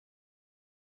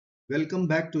Welcome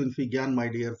back to infyGyan, my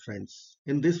dear friends.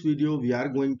 In this video, we are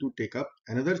going to take up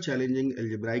another challenging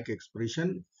algebraic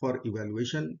expression for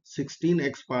evaluation.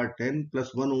 16x power 10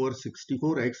 plus 1 over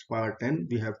 64x power 10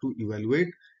 we have to evaluate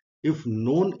if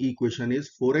known equation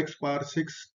is 4x power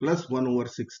 6 plus 1 over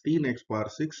 16x power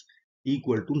 6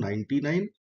 equal to 99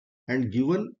 and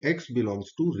given x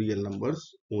belongs to real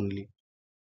numbers only.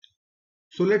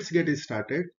 So let's get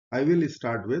started. I will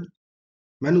start with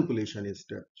manipulation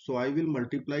step. So I will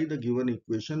multiply the given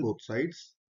equation both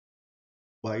sides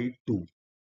by 2.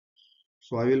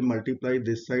 So I will multiply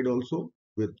this side also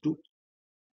with 2.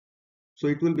 So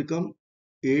it will become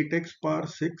 8x power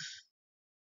 6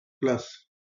 plus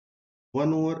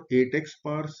 1 over 8x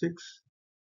power 6,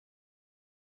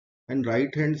 and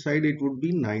right hand side it would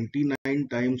be 99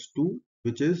 times 2,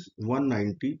 which is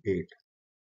 198.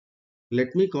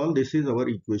 Let me call this is our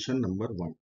equation number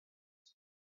 1.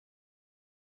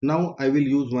 Now I will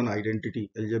use one identity,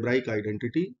 algebraic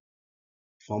identity.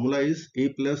 Formula is a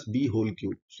plus b whole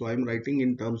cube. So I am writing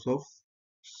in terms of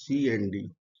c and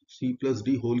d. C plus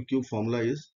d whole cube formula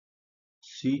is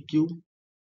c cube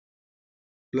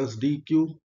plus d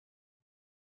cube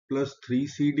plus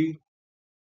 3cd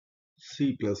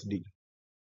c plus d.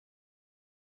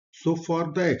 So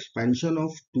for the expansion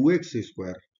of 2x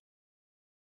square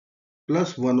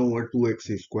plus 1 over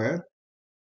 2x square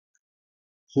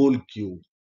whole cube,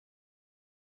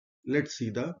 let's see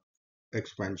the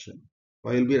expansion.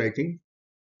 I will be writing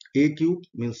a cube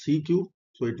means c cube,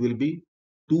 so it will be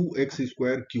 2x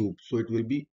square cube, so it will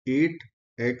be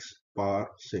 8x power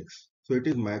 6. So it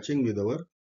is matching with our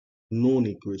known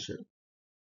equation.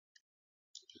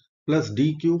 Plus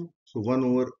d cube, so 1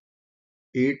 over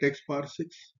 8x power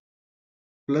 6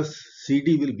 plus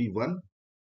cd will be 1,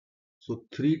 so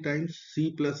 3 times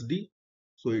c plus d,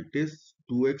 so it is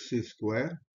 2x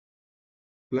square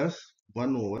plus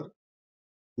 1 over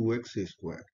 2x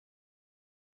square.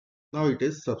 Now it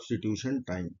is substitution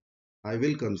time. I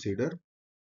will consider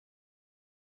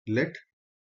let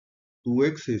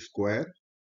 2x square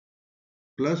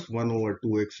plus 1 over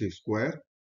 2x square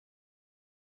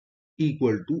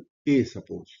equal to a,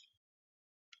 suppose.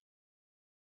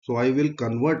 So I will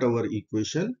convert our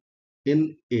equation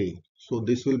in a. So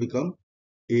this will become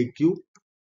a cube,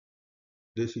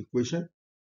 this equation,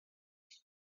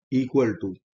 equal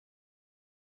to,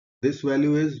 this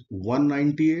value is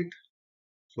 198.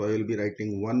 So I will be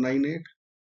writing 198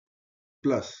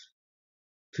 plus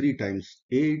 3 times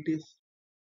a it is.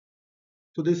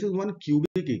 So this is one cubic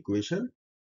equation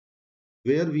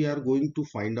where we are going to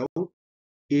find out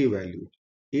a value.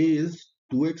 A is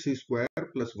 2x square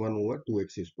plus 1 over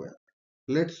 2x square.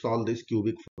 Let's solve this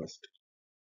cubic first.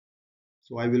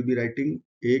 So I will be writing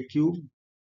a cube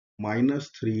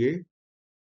minus 3a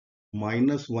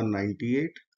minus 198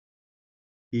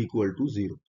 equal to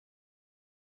 0.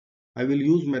 I will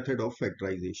use method of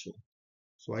factorization.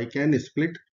 So I can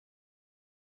split.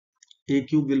 A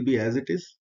cube will be as it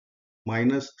is,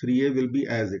 minus 3a will be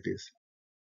as it is.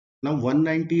 Now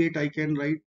 198 I can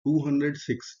write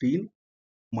 216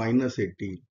 minus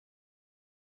 18.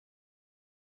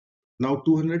 Now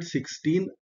 216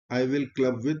 I will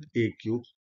club with a cube.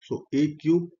 So a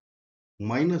cube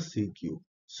minus c cube,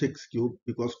 6 cube,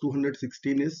 because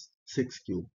 216 is 6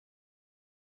 cube,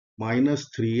 minus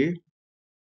 3a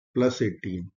plus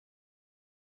 18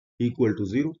 equal to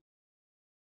 0.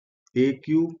 A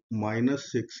cube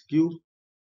minus 6 cube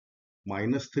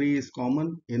minus 3 is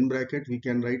common. In bracket we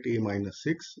can write a minus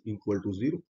 6 equal to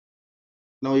 0.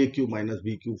 Now a cube minus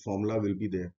b cube formula will be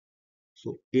there.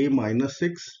 So a minus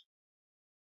 6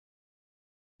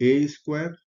 a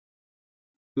square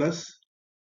plus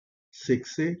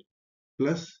 6a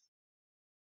plus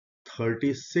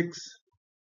 36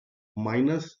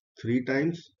 minus 3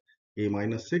 times a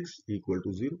minus 6 equal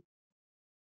to 0.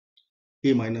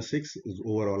 A minus 6 is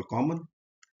overall common.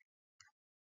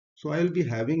 So I will be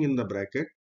having in the bracket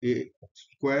a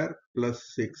square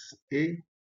plus 6a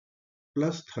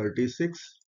plus 36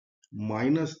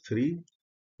 minus 3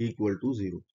 equal to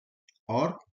 0,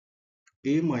 or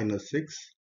a minus 6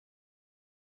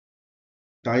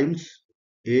 times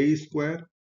a square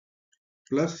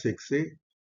plus 6a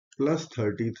plus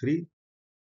 33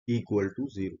 equal to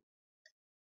 0.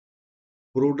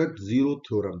 Product 0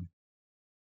 theorem.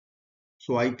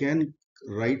 So I can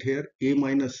write here a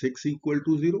minus 6 equal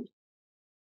to 0.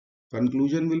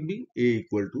 Conclusion will be a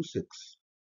equal to 6.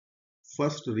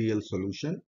 First real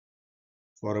solution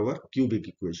for our cubic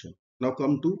equation. Now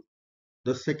come to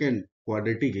the second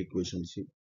quadratic equation. See,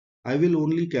 I will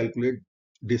only calculate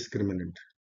discriminant.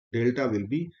 Delta will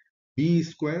be b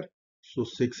square, so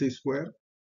 6 square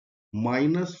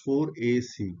minus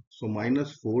 4ac. So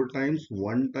minus 4 times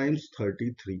 1 times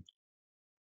 33.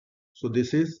 So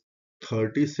this is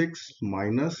 36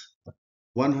 minus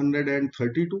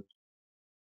 132.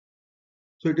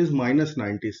 So it is minus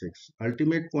 96.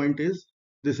 Ultimate point is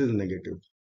this is negative.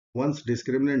 Once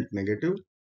discriminant negative,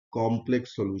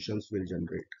 complex solutions will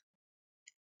generate.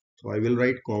 So I will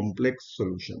write complex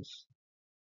solutions.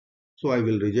 So I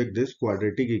will reject this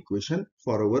quadratic equation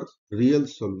for our real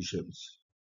solutions.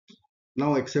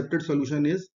 Now accepted solution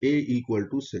is a equal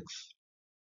to 6.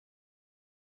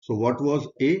 So what was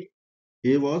a?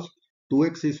 A was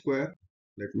 2x square.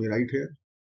 Let me write here.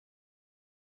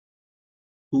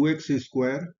 2x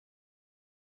square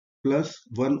plus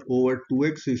 1 over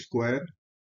 2x square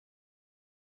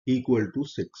equal to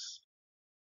 6.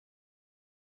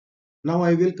 Now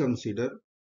I will consider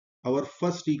our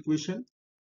first equation.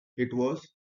 It was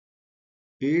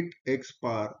 8x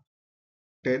power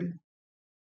 10.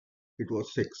 It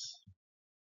was 6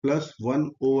 plus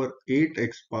 1 over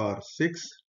 8x power 6.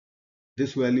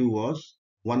 This value was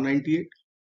 198.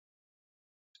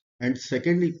 And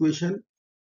second equation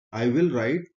I will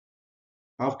write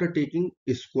after taking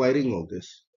squaring of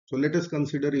this. So let us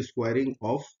consider squaring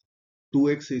of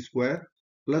 2x square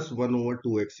plus 1 over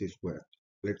 2x square.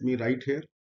 Let me write here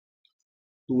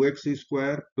 2x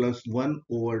square plus 1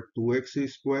 over 2x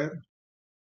square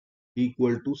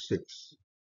equal to 6.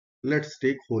 Let's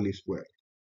take whole square.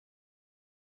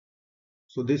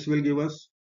 So this will give us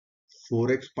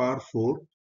 4x power 4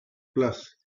 plus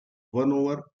 1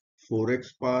 over 4x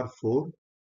power 4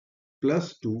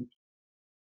 plus 2,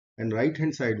 and right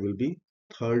hand side will be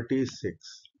 36.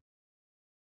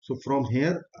 So from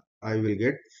here I will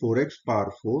get 4x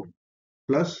power 4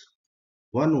 plus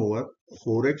 1 over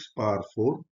 4x power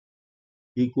 4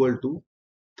 equal to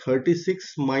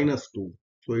 36 minus 2.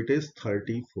 So it is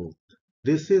 34.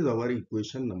 This is our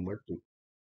equation number 2.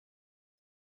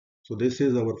 So this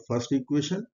is our first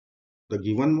equation, the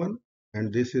given one,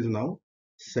 and this is now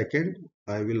second.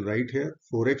 I will write here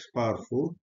 4x power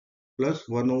 4 plus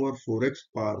 1 over 4x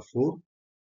power 4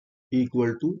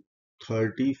 equal to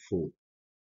 34.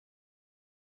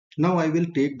 Now I will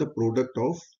take the product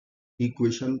of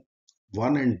equation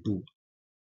 1 and 2,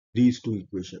 these two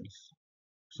equations.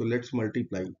 So let's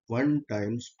multiply 1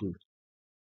 times 2.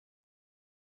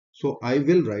 So I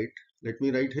will write, let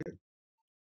me write here,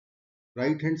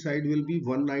 right hand side will be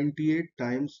 198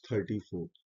 times 34.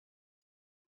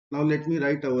 Now let me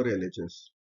write our LHS.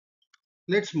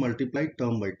 Let's multiply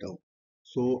term by term.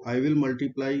 So I will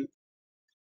multiply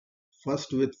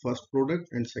first with first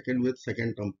product and second with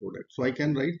second term product. So I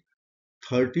can write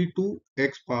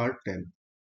 32x power 10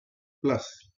 plus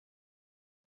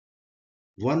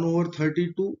 1 over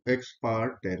 32x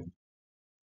power 10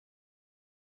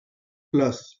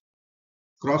 plus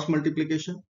cross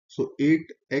multiplication. So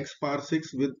 8x power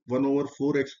 6 with 1 over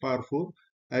 4x power 4,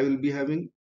 I will be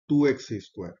having 2x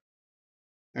square.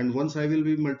 And once I will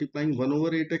be multiplying 1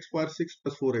 over 8x power 6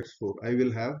 plus 4x 4, I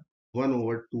will have 1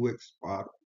 over 2x power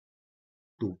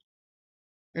 2.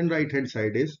 And right hand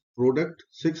side is product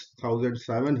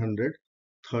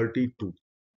 6732.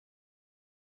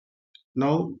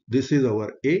 Now this is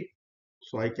our A.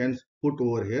 So I can put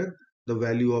over here the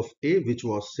value of A, which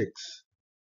was 6.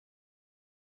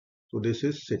 So this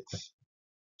is 6.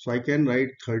 So I can write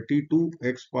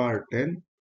 32x power 10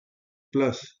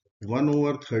 plus 1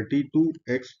 over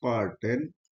 32x power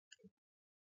 10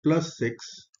 plus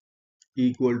 6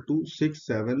 equal to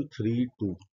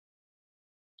 6732.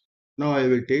 Now I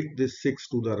will take this 6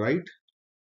 to the right.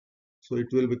 So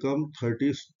it will become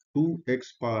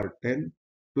 32x power 10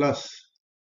 plus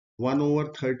 1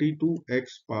 over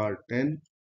 32x power 10.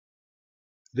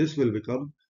 This will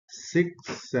become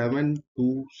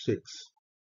 6726.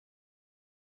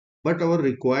 But our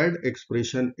required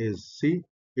expression is, see,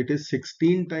 it is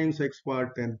 16 times x power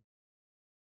 10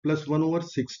 plus 1 over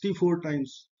 64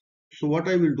 times. So what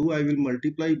I will do, I will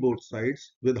multiply both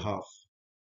sides with half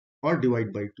or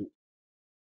divide by 2.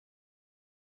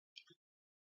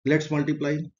 Let's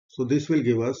multiply. So this will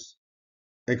give us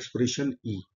expression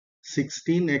E,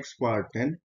 16x power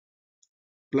 10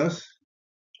 plus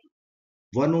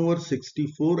 1 over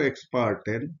 64x power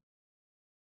 10,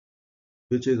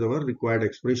 which is our required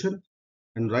expression,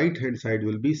 and right hand side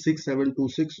will be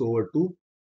 6726 over 2,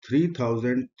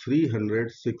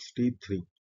 3363.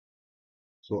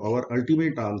 So our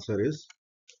ultimate answer is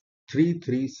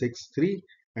 3363,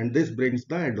 and this brings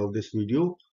the end of this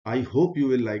video. I hope you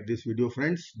will like this video,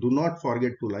 friends. Do not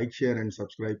forget to like, share and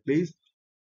subscribe, please.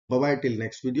 Bye bye till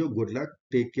next video. Good luck.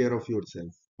 Take care of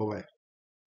yourself. Bye bye.